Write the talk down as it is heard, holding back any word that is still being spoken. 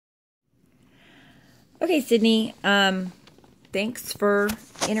Okay, Sydney, thanks for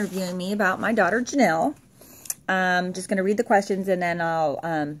interviewing me about my daughter, Janelle. I'm just going to read the questions and then I'll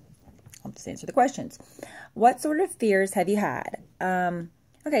just answer the questions. What sort of fears have you had?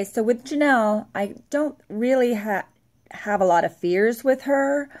 Okay, so with Janelle, I don't really have a lot of fears with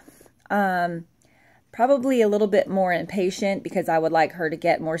her. Probably a little bit more impatient because I would like her to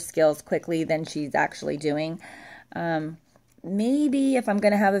get more skills quickly than she's actually doing. Maybe if I'm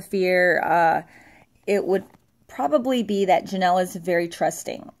going to have a fear, it would probably be that Janelle is very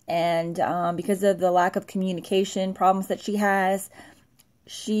trusting. And because of the lack of communication problems that she has,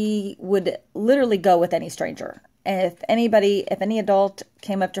 she would literally go with any stranger. And if any adult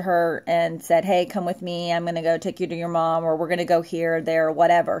came up to her and said, hey, come with me, I'm going to go take you to your mom, or we're going to go here, there,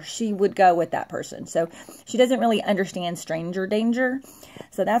 whatever, she would go with that person. So she doesn't really understand stranger danger.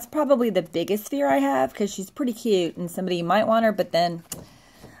 So that's probably the biggest fear I have, because she's pretty cute and somebody might want her, but then,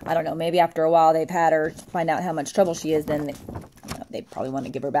 I don't know, maybe after a while they've had her to find out how much trouble she is, then they probably want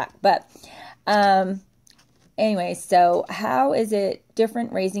to give her back. But anyway, so how is it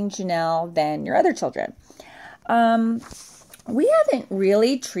different raising Janelle than your other children? We haven't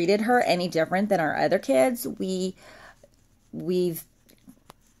really treated her any different than our other kids. We've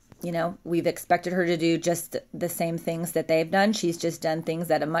expected her to do just the same things that they've done. She's just done things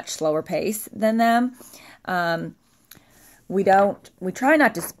at a much slower pace than them. We try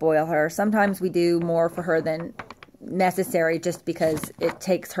not to spoil her. Sometimes we do more for her than necessary just because it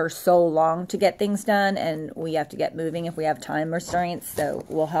takes her so long to get things done and we have to get moving if we have time restraints, so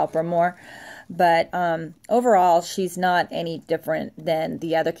we'll help her more. But overall, she's not any different than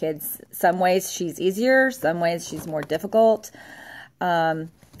the other kids. Some ways she's easier, some ways she's more difficult.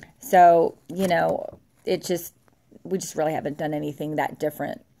 So, we just really haven't done anything that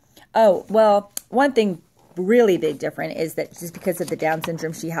different. Oh, well, one thing really big different is that just because of the Down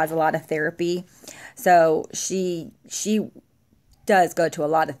syndrome, she has a lot of therapy. So she does go to a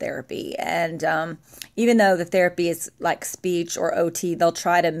lot of therapy. And even though the therapy is like speech or OT, they'll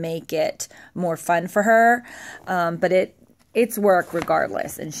try to make it more fun for her. But it's work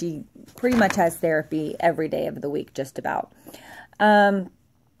regardless. And she pretty much has therapy every day of the week, just about.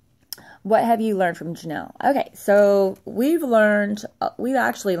 What have you learned from Janelle? Okay, so we've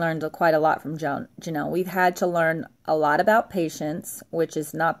actually learned quite a lot from Janelle. We've had to learn a lot about patience, which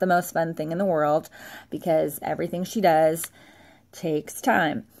is not the most fun thing in the world because everything she does takes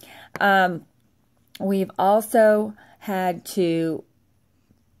time. We've also had to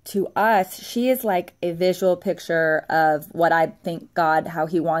us, she is like a visual picture of what I think God, how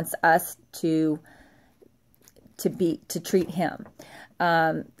he wants us to treat him.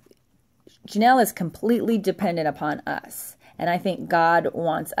 Janelle is completely dependent upon us. And I think God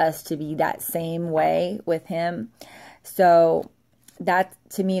wants us to be that same way with him. So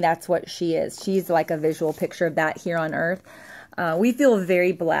to me, that's what she is. She's like a visual picture of that here on earth. We feel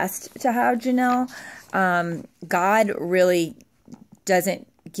very blessed to have Janelle. God really doesn't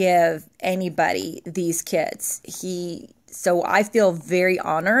give anybody these kids. So I feel very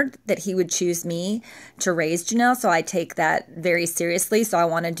honored that he would choose me to raise Janelle. So I take that very seriously. So I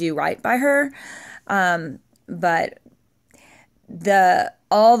want to do right by her. But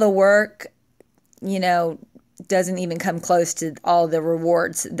all the work, doesn't even come close to all the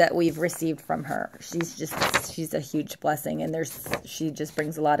rewards that we've received from her. She's a huge blessing, and she just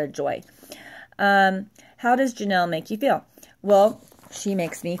brings a lot of joy. How does Janelle make you feel? Well, she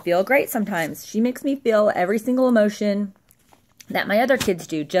makes me feel great sometimes. She makes me feel every single emotion that my other kids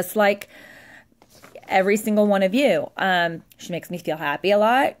do, just like every single one of you. She makes me feel happy a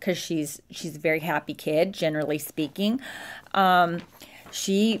lot because she's a very happy kid, generally speaking.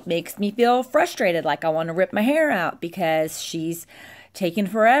 She makes me feel frustrated, like I want to rip my hair out because she's taking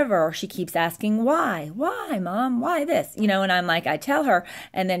forever, or she keeps asking, why, mom, why this, and I'm like, I tell her,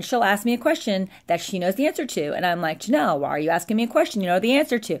 and then she'll ask me a question that she knows the answer to, and I'm like, Janelle, why are you asking me a question you know the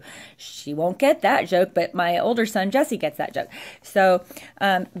answer to? She won't get that joke, but my older son, Jesse, gets that joke. So,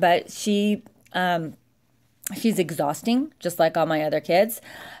 but she's exhausting, just like all my other kids,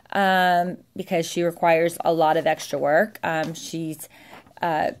 because she requires a lot of extra work.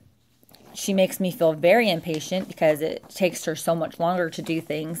 She makes me feel very impatient because it takes her so much longer to do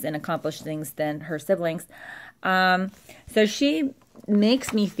things and accomplish things than her siblings. So she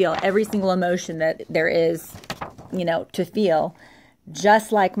makes me feel every single emotion that there is, to feel,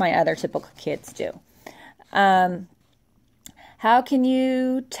 just like my other typical kids do. What can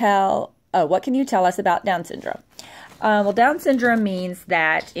you tell us about Down syndrome? Well, Down syndrome means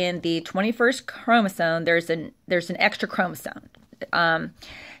that in the 21st chromosome, there's an extra chromosome.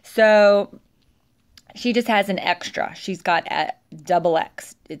 So She just has an extra. She's got a double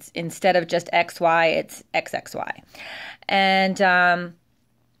X. It's instead of just XY, it's XXY. And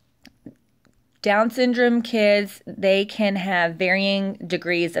Down syndrome kids, they can have varying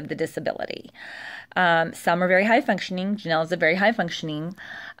degrees of the disability. Some are very high functioning. Janelle's a very high functioning.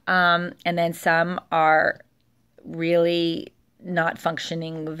 And then some are really not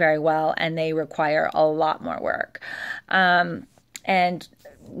functioning very well, and they require a lot more work. And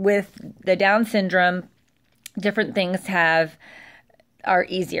with the Down syndrome, different things are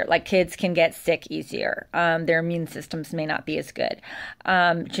easier. Like kids can get sick easier. Their immune systems may not be as good.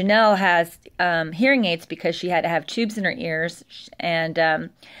 Janelle has hearing aids because she had to have tubes in her ears, and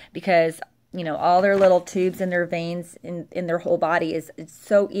because all their little tubes in their veins in their whole body it's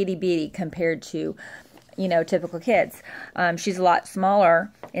so itty bitty compared to typical kids. She's a lot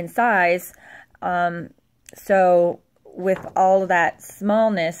smaller in size, so with all of that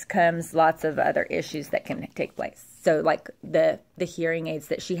smallness comes lots of other issues that can take place. So like the hearing aids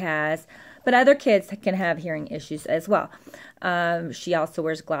that she has, but other kids can have hearing issues as well. She also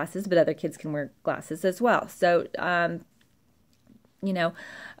wears glasses, but other kids can wear glasses as well. So,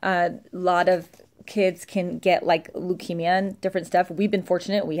 a lot of kids can get like leukemia and different stuff. We've been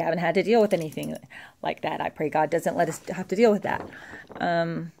fortunate. We haven't had to deal with anything like that. I pray God doesn't let us have to deal with that.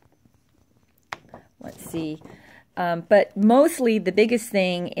 Let's see. But mostly the biggest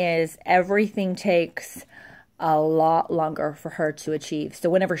thing is everything takes a lot longer for her to achieve. So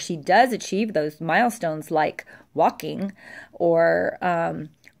whenever she does achieve those milestones like walking or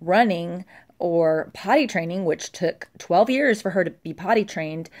running or potty training, which took 12 years for her to be potty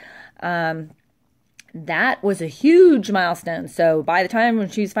trained, that was a huge milestone. So by the time when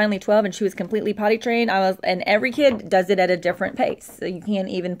she was finally 12 and she was completely potty trained, and every kid does it at a different pace. So you can't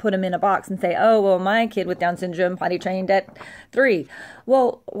even put them in a box and say, oh, well, my kid with Down syndrome potty trained at 3.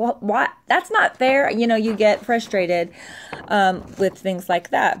 Well, why? That's not fair. You get frustrated with things like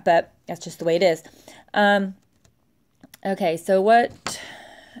that, but that's just the way it is. Okay, so what?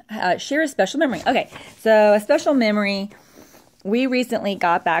 Share a special memory. Okay, so a special memory. We recently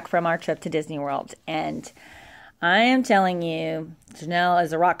got back from our trip to Disney World, and I am telling you, Janelle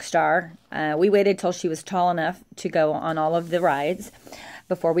is a rock star. We waited till she was tall enough to go on all of the rides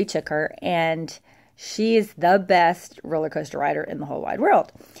before we took her, and she is the best roller coaster rider in the whole wide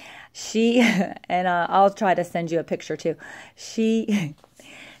world. And I'll try to send you a picture too.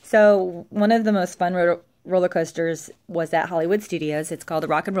 So one of the most fun roller coasters was at Hollywood Studios. It's called the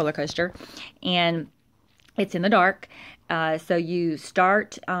Rock and Roller Coaster, and it's in the dark. So you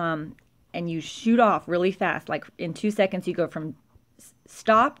start and you shoot off really fast. Like in 2 seconds, you go from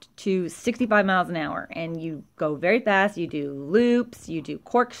stopped to 65 miles an hour, and you go very fast. You do loops, you do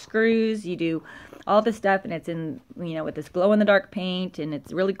corkscrews, you do all this stuff, and it's in, with this glow in the dark paint, and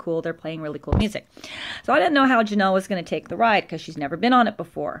it's really cool. They're playing really cool music. So I didn't know how Janelle was going to take the ride because she's never been on it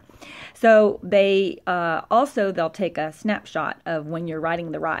before. So they'll take a snapshot of when you're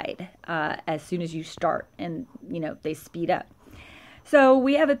riding the ride as soon as you start, and they speed up. So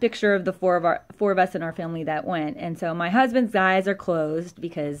we have a picture of the four of us in our family that went. And so my husband's eyes are closed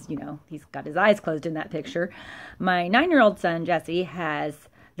because, he's got his eyes closed in that picture. My 9-year-old son, Jesse, has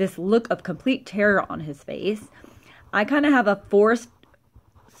this look of complete terror on his face. I kind of have a forced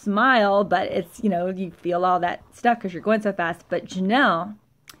smile, but it's, you feel all that stuff because you're going so fast. But Janelle,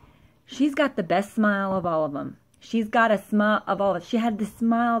 she's got the best smile of all of them. She's got a smile of all of them. She had this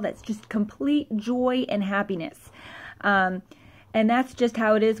smile that's just complete joy and happiness. And that's just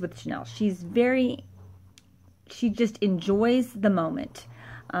how it is with Janelle. She just enjoys the moment.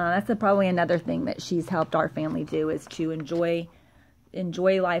 That's probably another thing that she's helped our family do, is to enjoy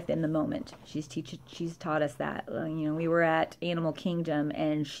life in the moment. She's taught us that. We were at Animal Kingdom,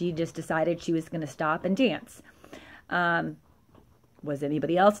 and she just decided she was going to stop and dance. Was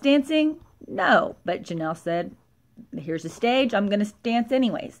anybody else dancing? No, but Janelle said, here's the stage, I'm going to dance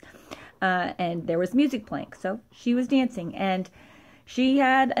anyways. And there was music playing, so she was dancing, and she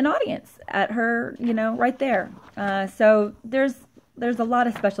had an audience at her, right there. So there's a lot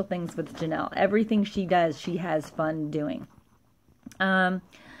of special things with Janelle. Everything she does, she has fun doing.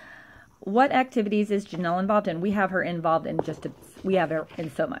 What activities is Janelle involved in? We have her involved in we have her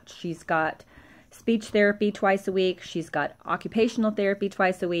in so much. She's got speech therapy twice a week. She's got occupational therapy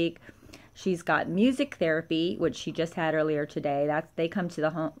twice a week. She's got music therapy, which she just had earlier today. They come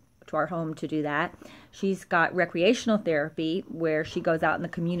to our home to do that. She's got recreational therapy, where she goes out in the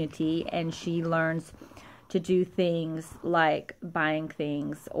community and she learns to do things like buying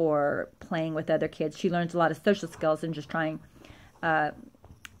things or playing with other kids. She learns a lot of social skills and just trying, to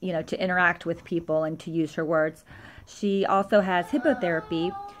interact with people and to use her words. She also has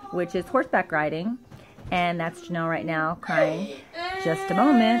hippotherapy, which is horseback riding, And that's Janelle right now crying. Just a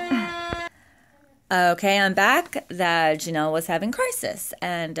moment. Okay, I'm back. That Janelle was having crisis.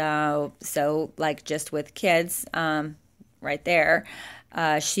 And so, like just with kids, right there,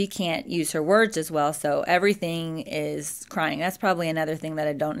 she can't use her words as well. So everything is crying. That's probably another thing that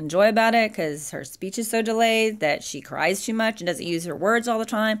I don't enjoy about it, because her speech is so delayed that she cries too much and doesn't use her words all the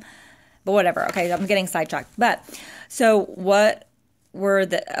time. But whatever. Okay, I'm getting sidetracked. But so what were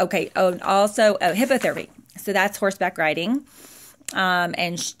the, okay, oh, also hippotherapy. So that's horseback riding.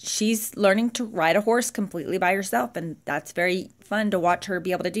 And she's learning to ride a horse completely by herself, and that's very fun to watch her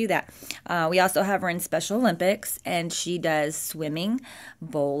be able to do that. We also have her in Special Olympics, and she does swimming,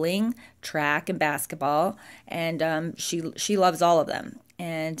 bowling, track, and basketball, and she loves all of them.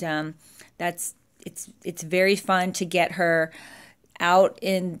 And it's very fun to get her out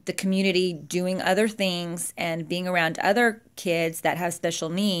in the community doing other things and being around other kids that have special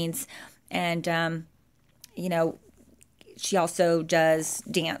needs. And you know, she also does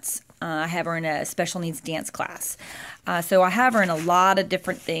dance. I have her in a special needs dance class. So I have her in a lot of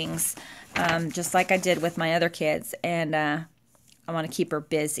different things, just like I did with my other kids. And I want to keep her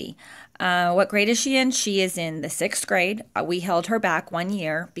busy. What grade is she in? She is in the 6th grade. We held her back 1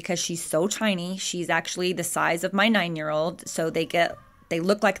 year because she's so tiny. She's actually the size of my 9-year-old. So they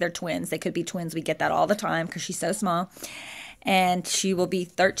look like they're twins. They could be twins. We get that all the time because she's so small. And she will be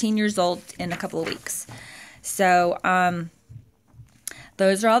 13 years old in a couple of weeks. So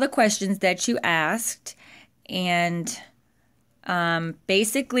those are all the questions that you asked. And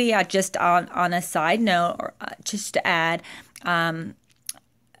basically, I just on a side note, or just to add, I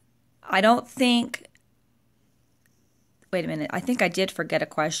don't think, wait a minute, I think I did forget a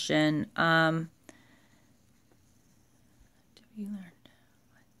question.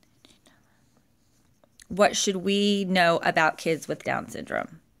 What should we know about kids with Down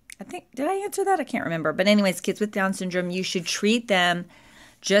syndrome? I think, did I answer that? I can't remember. But anyways, kids with Down syndrome, you should treat them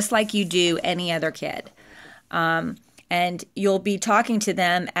just like you do any other kid. And you'll be talking to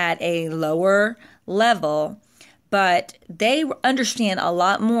them at a lower level, but they understand a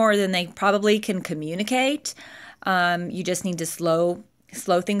lot more than they probably can communicate. You just need to slow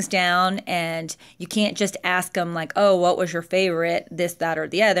things down, and you can't just ask them like, oh, what was your favorite, this, that, or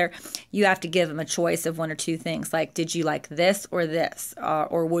the other. You have to give them a choice of one or two things, like, did you like this or this,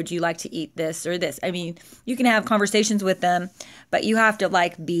 or would you like to eat this or this? I mean, you can have conversations with them, but you have to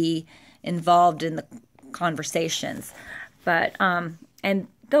like be involved in the conversations. But and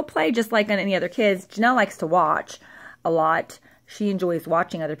they'll play just like any other kids. Janelle likes to watch a lot. She enjoys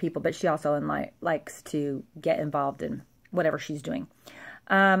watching other people, but she also likes to get involved in whatever she's doing.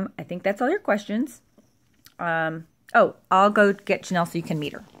 I think that's all your questions. Oh, I'll go get Janelle so you can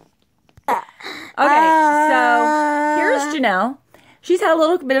meet her. Okay, so here's Janelle. She's had a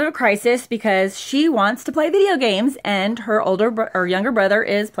little bit of a crisis because she wants to play video games, and her younger brother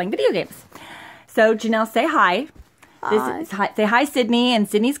is playing video games. So Janelle, say hi. Say hi, Sydney, and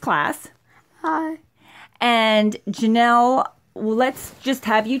Sydney's class. Hi. And Janelle, let's just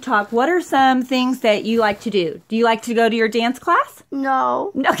have you talk. What are some things that you like to do? Do you like to go to your dance class?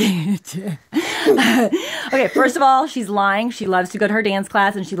 No. Okay. Okay, first of all, she's lying. She loves to go to her dance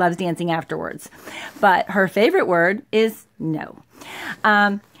class, and she loves dancing afterwards. But her favorite word is no.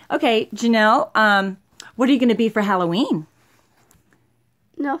 Okay, Janelle, what are you going to be for Halloween?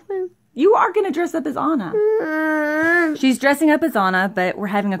 Nothing. You are going to dress up as Anna. She's dressing up as Anna, but we're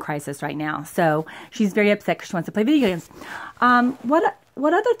having a crisis right now. So she's very upset because she wants to play video games. What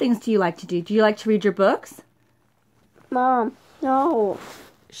other things do you like to do? Do you like to read your books? Mom, no.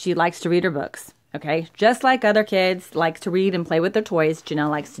 She likes to read her books. Okay? Just like other kids likes to read and play with their toys, Janelle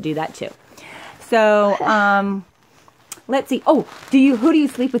likes to do that too. So, let's see. Oh, who do you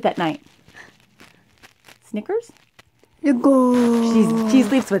sleep with at night? Snickers? She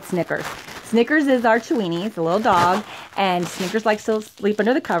sleeps with Snickers. Snickers is our Chewini. It's a little dog. And Snickers likes to sleep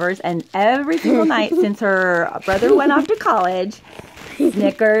under the covers. And every single night since her brother went off to college,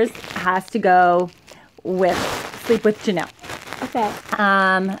 Snickers has to go sleep with Janelle. Okay.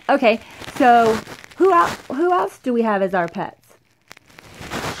 Okay. So who else do we have as our pets?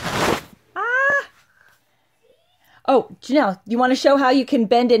 Oh, Janelle, you want to show how you can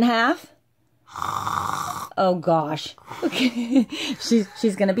bend in half? Oh gosh. Okay.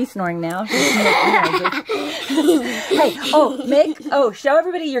 She's gonna be snoring now. Hey, show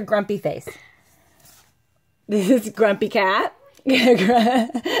everybody your grumpy face. This is Grumpy Cat.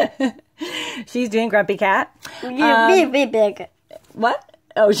 She's doing Grumpy Cat. Be big. What?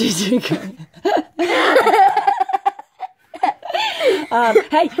 Oh, she's doing good.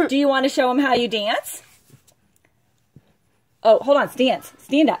 Hey, do you want to show them how you dance? Oh, hold on.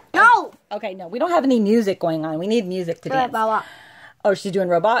 Stand up. No. Okay, no, we don't have any music going on. We need music to dance. Robot. Oh, she's doing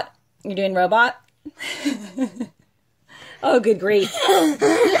robot? You're doing robot? Oh, good grief.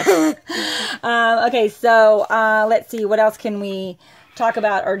 Okay, so let's see. What else can we talk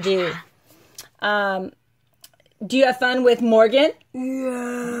about or do? Do you have fun with Morgan?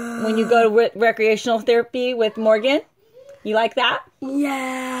 Yeah. When you go to recreational therapy with Morgan? You like that?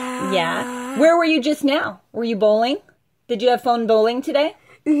 Yeah. Yeah. Where were you just now? Were you bowling? Did you have fun bowling today?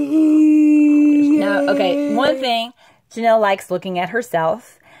 No. Okay, one thing, Janelle likes looking at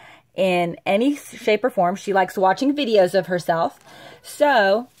herself in any shape or form. She likes watching videos of herself.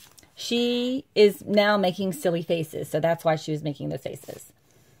 So she is now making silly faces. So that's why she was making those faces.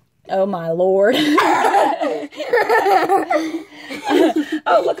 Oh, my Lord.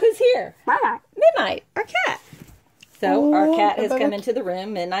 Oh, look who's here. Midnight, our cat. So our cat has come into the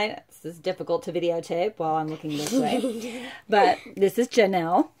room. Midnight. This is difficult to videotape while I'm looking this way. But this is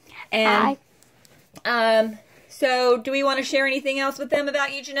Janelle. And so do we want to share anything else with them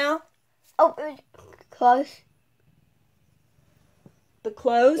about you, Janelle? Oh, close. The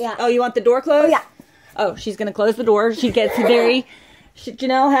close? Yeah. Oh, you want the door closed? Oh, yeah. Oh, she's going to close the door. She gets very...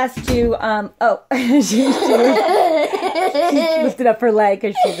 Janelle has to... she lifted up her leg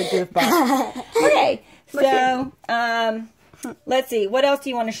because she's a goofball. Okay. So, let's see. What else do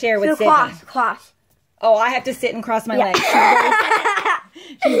you want to share with Sydney? Cross. Oh, I have to sit and cross my legs.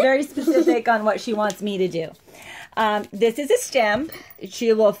 She's very specific on what she wants me to do. This is a stem.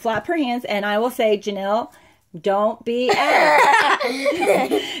 She will flap her hands, and I will say, Janelle, don't be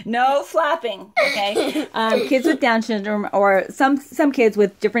no flapping, okay? Kids with Down syndrome or some kids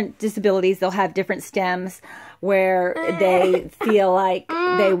with different disabilities, they'll have different stems where they feel like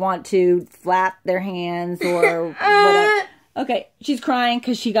they want to flap their hands or whatever. Okay, she's crying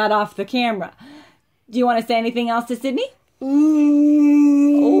because she got off the camera. Do you want to say anything else to Sydney?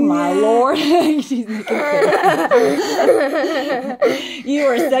 Oh, my Lord. She's making faces. You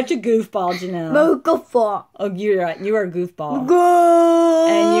are such a goofball, Janelle. Goofball. Oh, you are a goofball.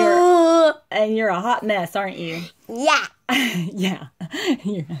 And you're a hot mess, aren't you? Yeah. Yeah.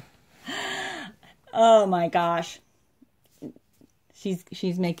 Oh, my gosh.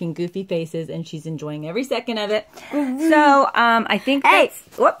 She's making goofy faces, and she's enjoying every second of it. So, I think that's...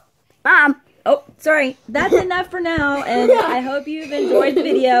 Whoop. Mom. Oh, sorry. That's enough for now. And I hope you've enjoyed the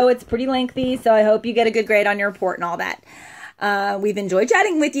video. It's pretty lengthy, so I hope you get a good grade on your report and all that. We've enjoyed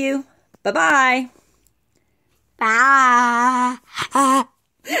chatting with you. Bye-bye. Bye.